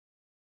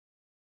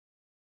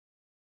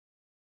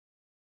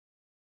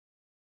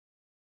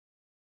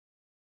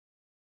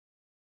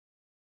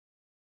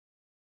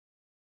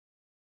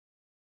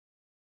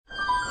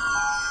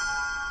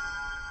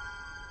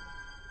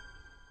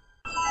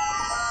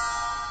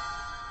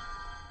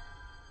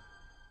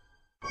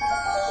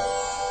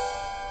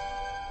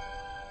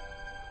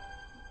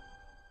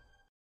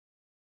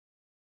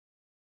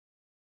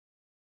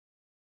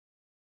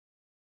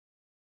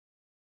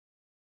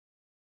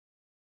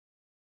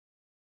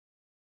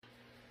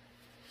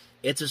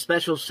It's a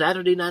special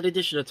Saturday night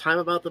edition of Time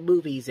About the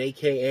Movies,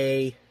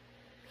 aka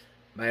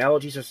my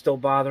allergies are still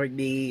bothering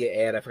me,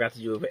 and I forgot to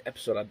do an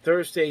episode on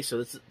Thursday,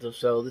 so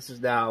this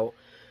is now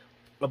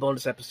a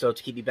bonus episode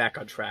to keep me back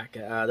on track.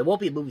 There won't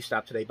be a movie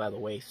stop today, by the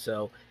way,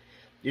 so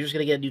you're just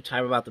going to get a new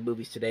Time About the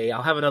Movies today.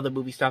 I'll have another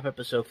movie stop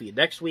episode for you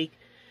next week,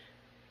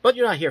 but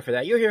you're not here for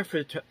that. You're here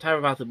for Time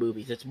About the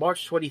Movies. It's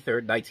March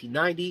 23rd,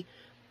 1990,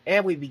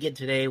 and we begin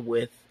today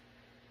with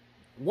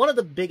one of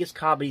the biggest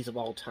comedies of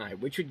all time,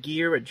 Richard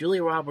Gere and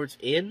Julia Roberts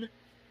in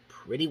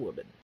Pretty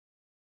Woman.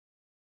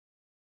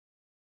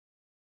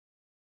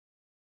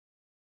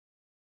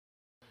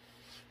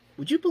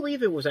 Would you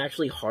believe it was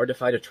actually hard to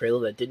find a trailer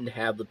that didn't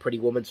have the Pretty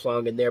Woman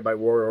song in there by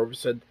Roy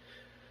Orbison?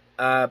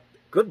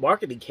 Good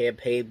marketing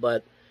campaign,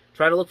 but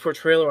trying to look for a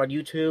trailer on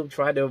YouTube,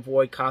 trying to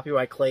avoid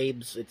copyright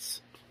claims,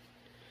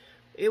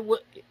 it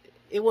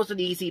wasn't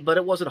easy, but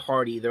it wasn't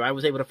hard either. I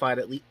was able to find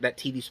at least that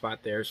TV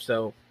spot there,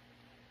 so...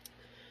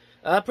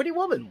 Pretty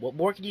Woman. What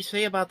more can you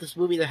say about this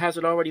movie that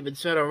hasn't already been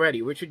said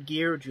already? Richard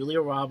Gere, Julia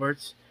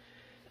Roberts.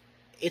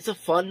 It's a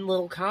fun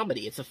little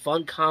comedy. It's a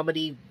fun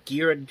comedy.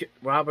 Gere and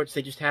Roberts,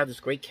 they just have this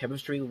great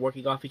chemistry,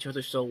 working off each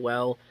other so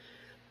well.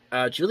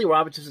 Julia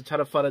Roberts is a ton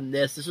of fun in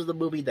this. This is the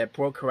movie that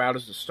broke her out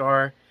as a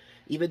star.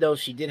 Even though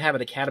she did have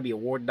an Academy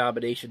Award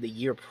nomination the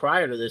year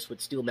prior to this with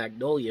Steel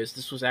Magnolias,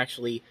 this was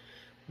actually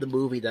the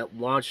movie that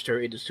launched her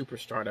into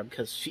superstardom,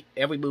 because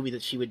every movie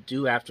that she would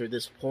do after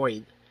this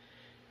point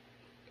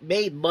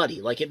made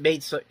money. Like,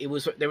 there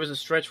was a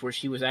stretch where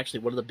she was actually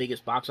one of the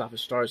biggest box office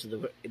stars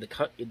in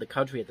the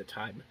country at the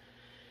time.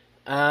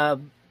 But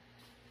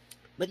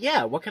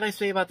yeah, what can I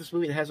say about this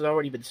movie that hasn't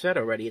already been said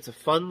already? It's a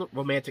fun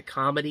romantic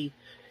comedy.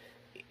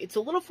 It's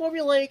a little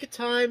formulaic at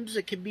times.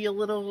 It can be a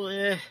little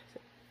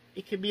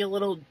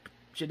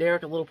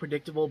generic, a little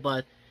predictable,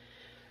 but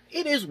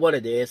it is what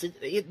it is.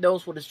 It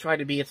knows what it's trying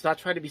to be. It's not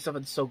trying to be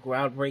something so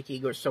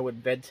groundbreaking or so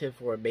inventive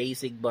or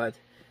amazing, but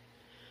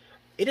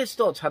it is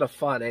still a ton of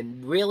fun,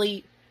 and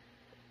really,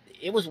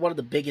 it was one of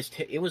the biggest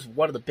hits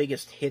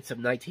of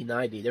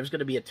 1990. There's going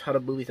to be a ton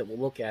of movies that we'll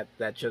look at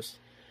that just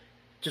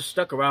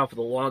stuck around for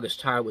the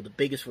longest time, with the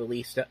biggest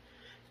release of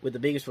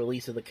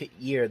the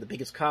year, the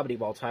biggest comedy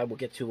of all time. We'll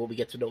get to when we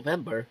get to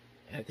November,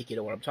 and I think you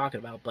know what I'm talking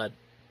about. But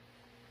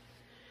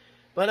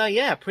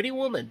yeah, Pretty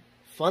Woman,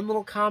 fun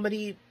little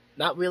comedy.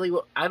 Not really.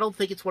 I don't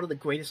think it's one of the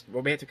greatest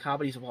romantic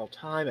comedies of all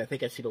time. I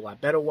think I've seen a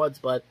lot better ones,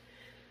 but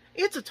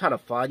it's a ton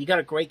of fun. You got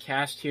a great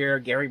cast here.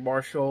 Gary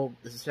Marshall,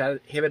 this is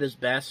him at his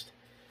best.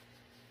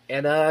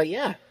 And,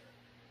 yeah.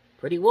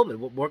 Pretty Woman.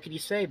 What more can you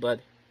say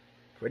but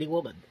Pretty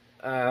Woman?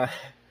 Now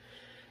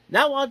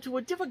on to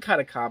a different kind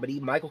of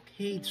comedy, Michael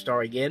Caine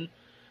starring in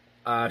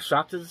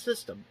Shock to the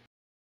System.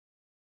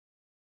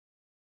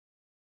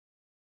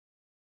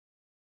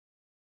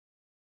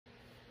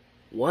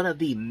 One of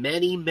the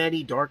many,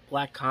 many dark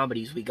black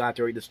comedies we got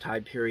during this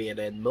time period,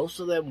 and most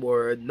of them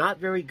were not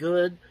very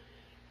good.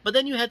 But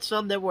then you had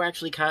some that were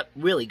actually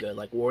really good,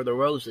 like War of the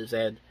Roses,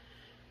 and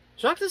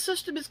Shock to the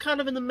System is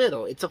kind of in the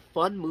middle. It's a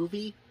fun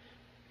movie.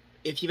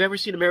 If you've ever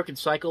seen American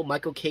Psycho,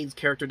 Michael Caine's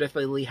character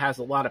definitely has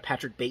a lot of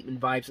Patrick Bateman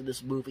vibes in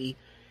this movie.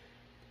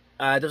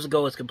 It doesn't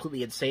go as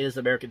completely insane as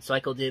American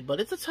Psycho did, but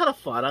it's a ton of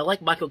fun. I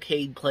like Michael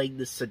Caine playing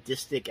this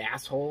sadistic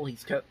asshole.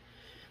 He's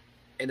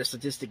and a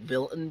sadistic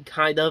villain,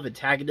 kind of,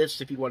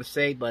 antagonist, if you want to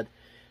say, but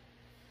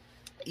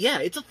yeah,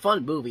 it's a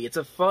fun movie. It's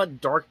a fun,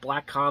 dark,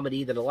 black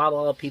comedy that a lot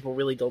of people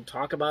really don't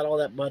talk about all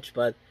that much,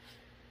 but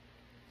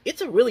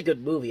it's a really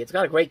good movie. It's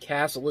got a great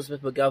cast: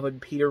 Elizabeth McGovern,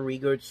 Peter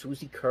Riegert,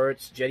 Susie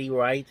Kurtz, Jenny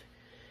Wright,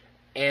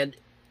 and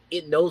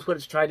it knows what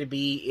it's trying to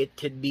be. It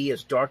can be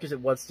as dark as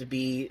it wants to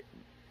be.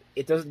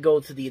 It doesn't go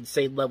to the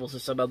insane levels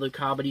of some other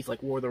comedies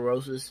like War of the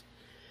Roses,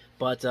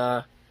 but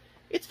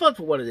it's fun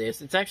for what it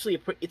is. It's actually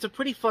it's a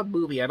pretty fun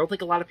movie. I don't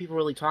think a lot of people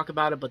really talk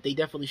about it, but they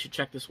definitely should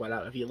check this one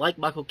out. If you like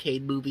Michael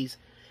Caine movies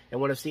and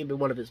want to see him in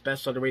one of his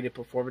best underrated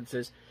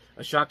performances,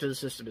 A Shock to the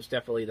System is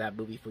definitely that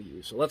movie for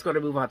you. So let's go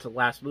to move on to the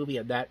last movie,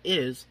 and that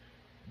is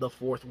The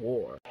Fourth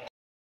War.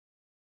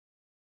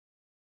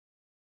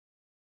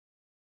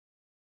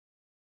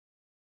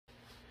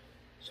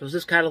 So is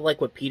this kind of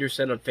like what Peter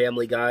said on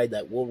Family Guy,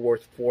 that World War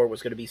IV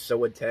was going to be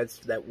so intense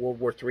that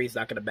World War III is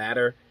not going to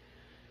matter?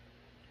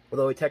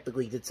 Although he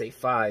technically did say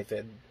 5,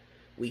 and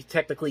we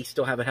technically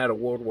still haven't had a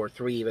World War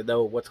III, even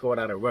though what's going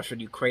on in Russia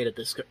and Ukraine at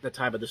the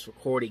time of this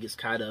recording is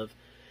kind of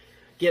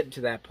getting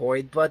to that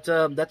point. But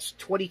that's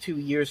 22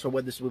 years from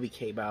when this movie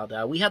came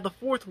out. We have the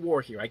Fourth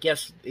War here. I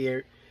guess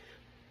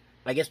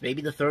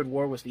maybe the Third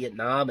War was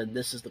Vietnam, and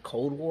this is the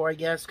Cold War, I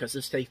guess, because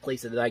this takes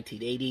place in the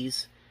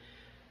 1980s.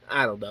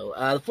 I don't know.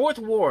 The Fourth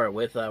War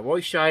with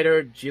Roy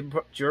Scheider,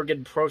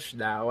 Jürgen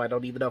Prochnow. I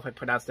don't even know if I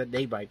pronounced that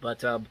name right,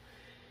 but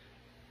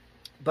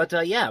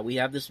yeah, we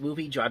have this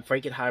movie. John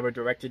Frankenheimer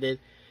directed it,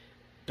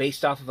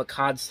 based off of a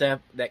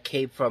concept that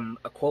came from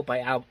a quote by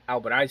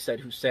Albert Einstein,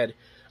 who said,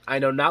 "I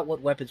know not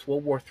what weapons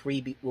World War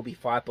III will be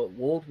fought, but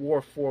World War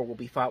IV will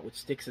be fought with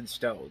sticks and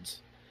stones."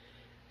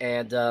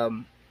 And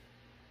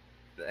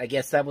I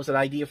guess that was an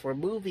idea for a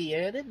movie,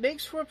 and it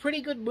makes for a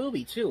pretty good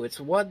movie, too. It's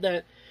one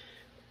that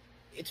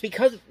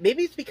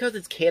maybe it's because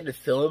it's Canon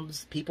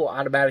Films. People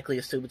automatically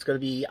assume it's going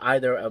to be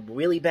either a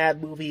really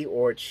bad movie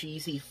or a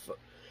cheesy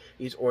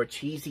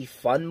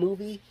fun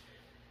movie.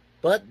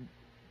 But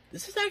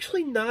this is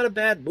actually not a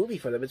bad movie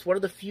for them. It's one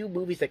of the few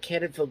movies that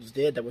Canon Films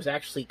did that was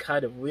actually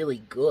kind of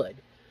really good.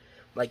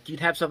 Like, you'd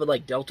have something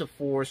like Delta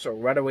Force or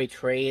Runaway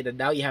Train, and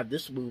now you have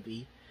this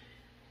movie.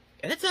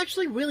 And it's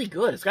actually really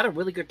good. It's got a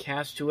really good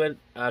cast to it.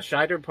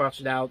 Scheider and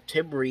Prochnow,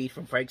 Tim Reed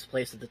from Frank's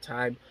Place at the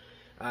time,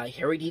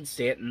 Harry Dean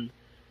Stanton,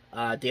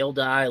 Dale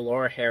Dye,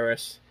 Laura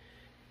Harris.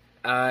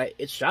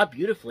 It's shot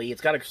beautifully.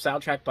 It's got a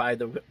soundtrack by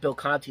Bill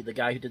Conti, the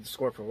guy who did the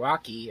score for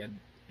Rocky, and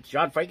it's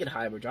John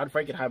Frankenheimer. John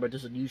Frankenheimer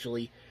doesn't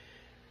usually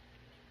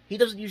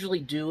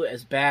do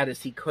as bad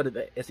as he could have,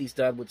 as he's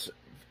done with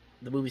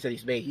the movies that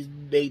he's made. He's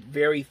made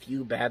very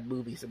few bad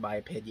movies, in my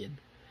opinion.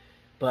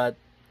 But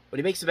when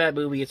he makes a bad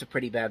movie, it's a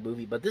pretty bad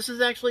movie. But this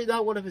is actually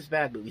not one of his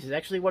bad movies. It's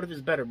actually one of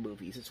his better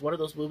movies. It's one of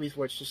those movies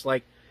where it's just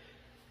like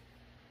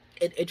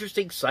an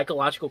interesting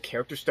psychological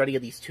character study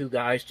of these two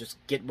guys just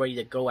getting ready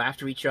to go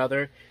after each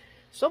other.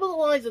 Some of the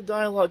lines of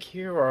dialogue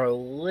here are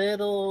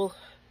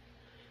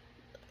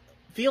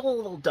feel a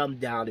little dumbed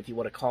down, if you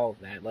want to call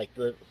it that.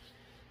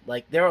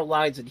 Like there are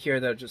lines in here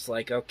that are just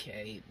like,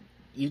 okay,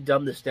 you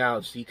dumb this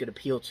down so you can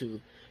appeal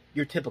to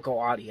your typical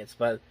audience,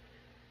 but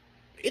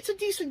this is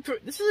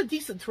a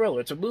decent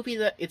thriller.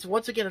 It's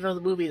once again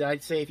another movie that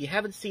I'd say if you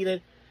haven't seen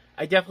it,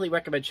 I definitely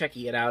recommend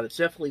checking it out. It's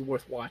definitely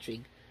worth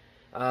watching.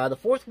 The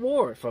Fourth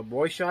War from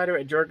Roy Scheider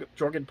and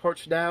Jorgen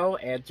Porchnow,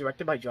 and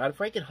directed by John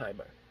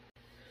Frankenheimer.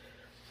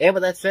 And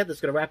with that said,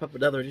 that's going to wrap up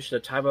another edition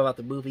of Time About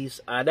the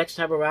Movies. Next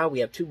time around, we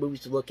have two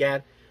movies to look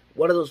at.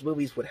 One of those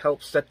movies would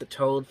help set the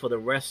tone for the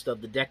rest of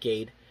the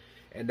decade,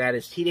 and that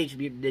is Teenage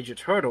Mutant Ninja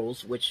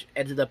Turtles, which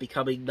ended up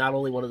becoming not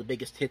only one of the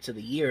biggest hits of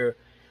the year,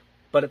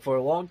 but for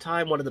a long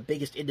time, one of the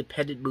biggest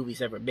independent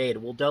movies ever made.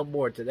 And we'll delve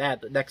more into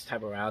that the next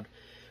time around.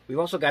 We've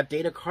also got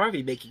Dana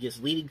Carvey making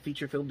his leading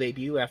feature film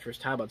debut after his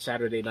time on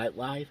Saturday Night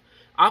Live,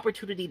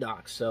 Opportunity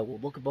Knocks. So we'll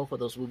look at both of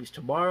those movies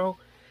tomorrow.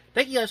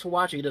 Thank you guys for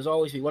watching, and as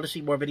always, if you want to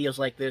see more videos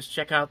like this,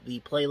 check out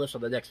the playlist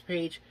on the next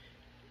page,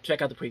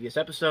 check out the previous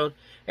episode,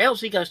 and I'll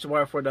see you guys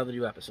tomorrow for another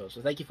new episode.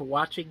 So thank you for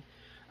watching.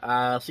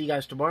 I'll see you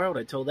guys tomorrow, and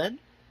until then,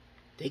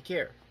 take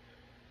care.